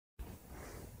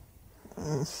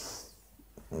Who's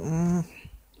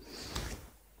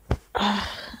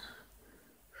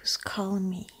calling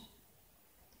me?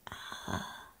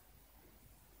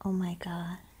 Oh my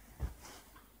god.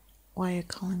 Why are you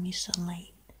calling me so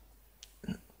late?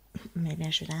 Maybe I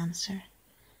should answer.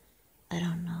 I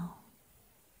don't know.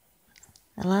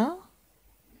 Hello?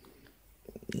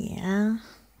 Yeah,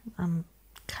 I'm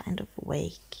kind of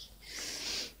awake.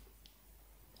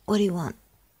 What do you want?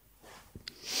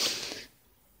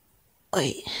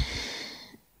 Wait.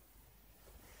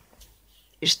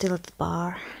 You're still at the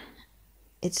bar?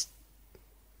 It's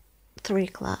 3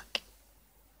 o'clock.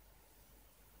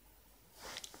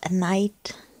 At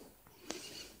night,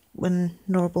 when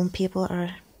normal people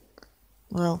are,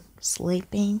 well,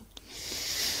 sleeping.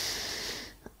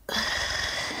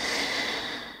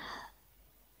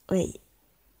 Wait,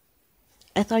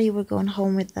 I thought you were going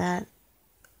home with the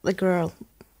girl,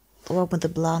 the one with the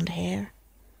blonde hair.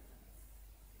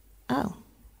 Oh,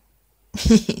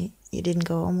 you didn't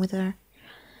go home with her?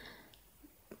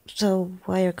 So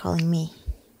why are you calling me?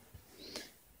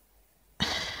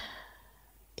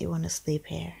 You want to sleep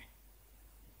here?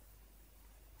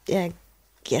 Yeah, I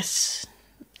guess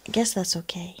that's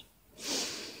okay.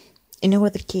 You know where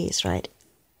the key is, right?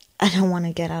 I don't want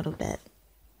to get out of bed.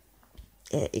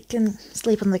 Yeah, you can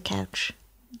sleep on the couch.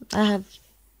 I have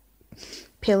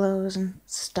pillows and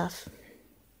stuff.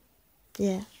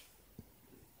 Yeah.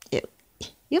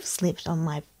 You've slept on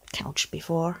my couch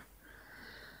before.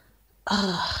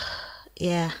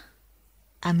 Yeah.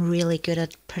 I'm really good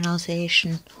at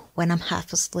pronunciation when I'm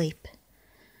half asleep.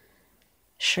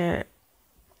 Sure.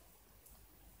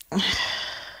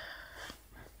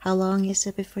 How long is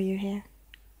it before you're here?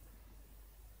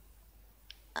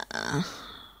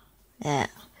 Yeah.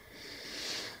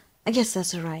 I guess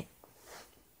that's alright.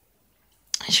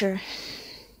 Sure.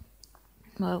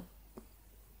 Well,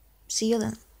 see you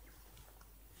then.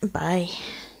 Bye.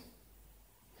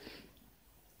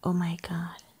 Oh my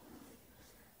god.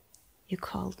 You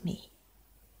called me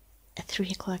at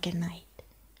 3 o'clock at night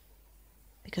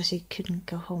because you couldn't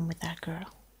go home with that girl.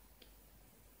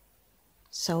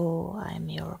 So I'm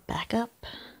your backup?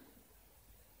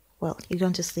 Well, you're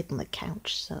going to sleep on the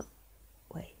couch, so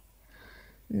wait.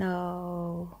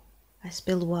 No, I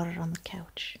spilled water on the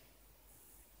couch.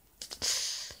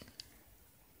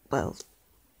 Well,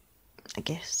 I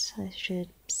guess I should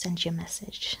send you a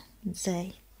message and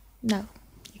say, no,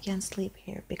 you can't sleep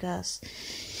here because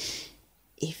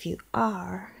if you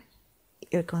are,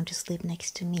 you're going to sleep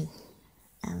next to me.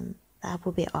 And that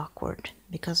will be awkward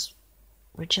because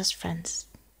we're just friends,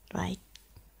 right?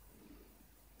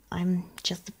 I'm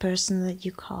just the person that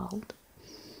you called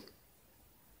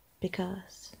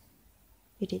because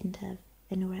you didn't have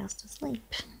anywhere else to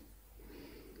sleep.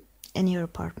 And your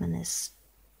apartment is,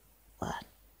 what,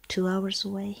 2 hours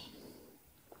away?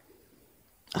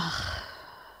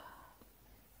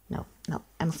 No,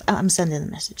 I'm sending a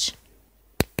message.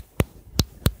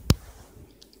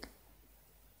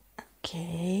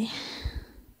 Okay.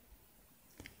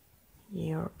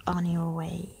 You're on your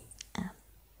way.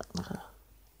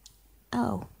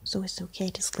 Oh, so it's okay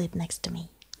to sleep next to me.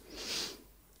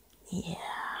 Yeah.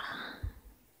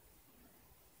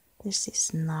 This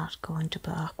is not going to be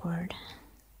awkward.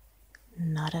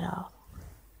 Not at all.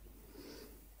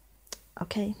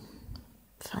 Okay,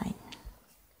 fine.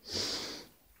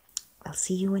 I'll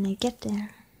see you when I get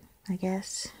there, I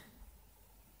guess.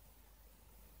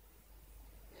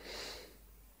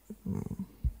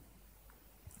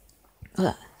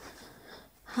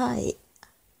 Hi.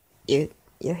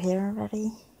 You're here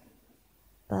already?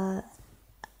 But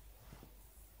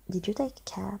did you take a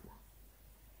cab?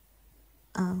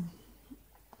 I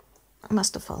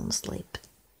must have fallen asleep.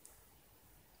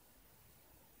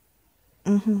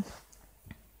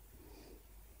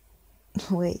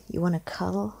 Wait, you wanna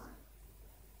cuddle?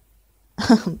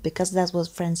 Because that's what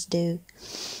friends do.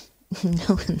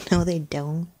 No, they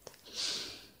don't.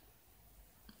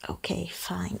 Okay,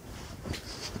 fine.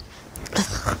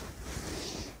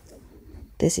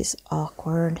 This is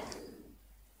awkward.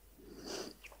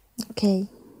 Okay.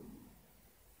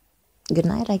 Good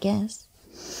night, I guess.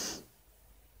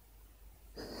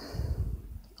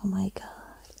 Oh my god.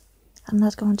 I'm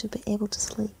not going to be able to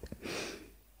sleep.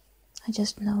 I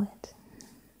just know it.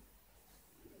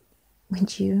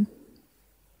 With you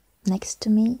next to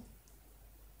me,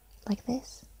 like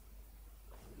this.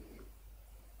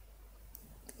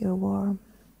 You're warm.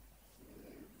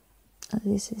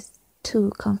 This is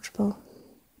too comfortable.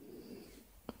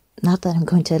 Not that I'm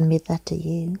going to admit that to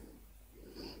you.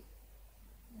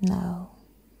 No.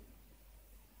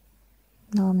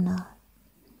 No, I'm not.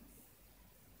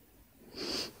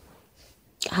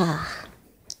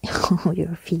 Oh,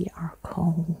 your feet are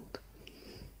cold.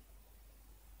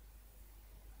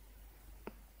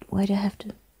 Why do you have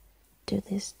to do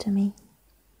this to me?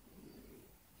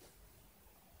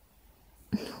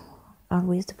 Are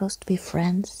we supposed to be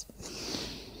friends?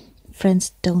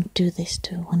 Friends don't do this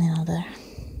to one another.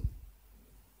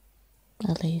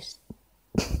 At least,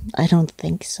 I don't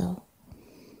think so.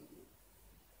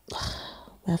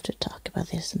 We have to talk about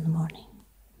this in the morning.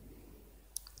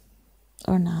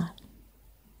 Or not.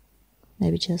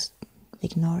 Maybe just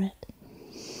ignore it.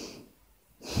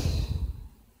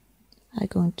 I'm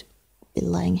going to be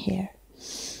lying here,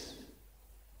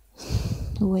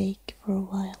 awake for a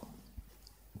while.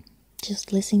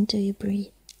 Just listening to you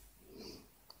breathe.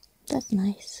 That's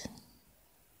nice.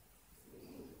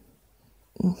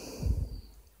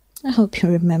 I hope you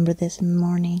remember this in the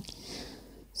morning,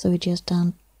 so you just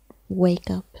don't wake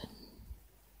up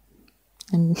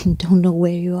and don't know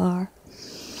where you are,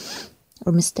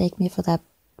 or mistake me for that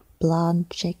blonde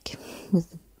chick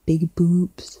with the big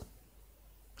boobs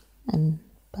and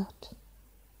butt.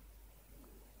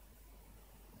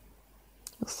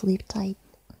 You'll sleep tight.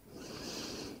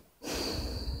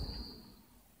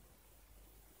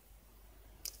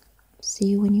 See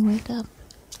you when you wake up.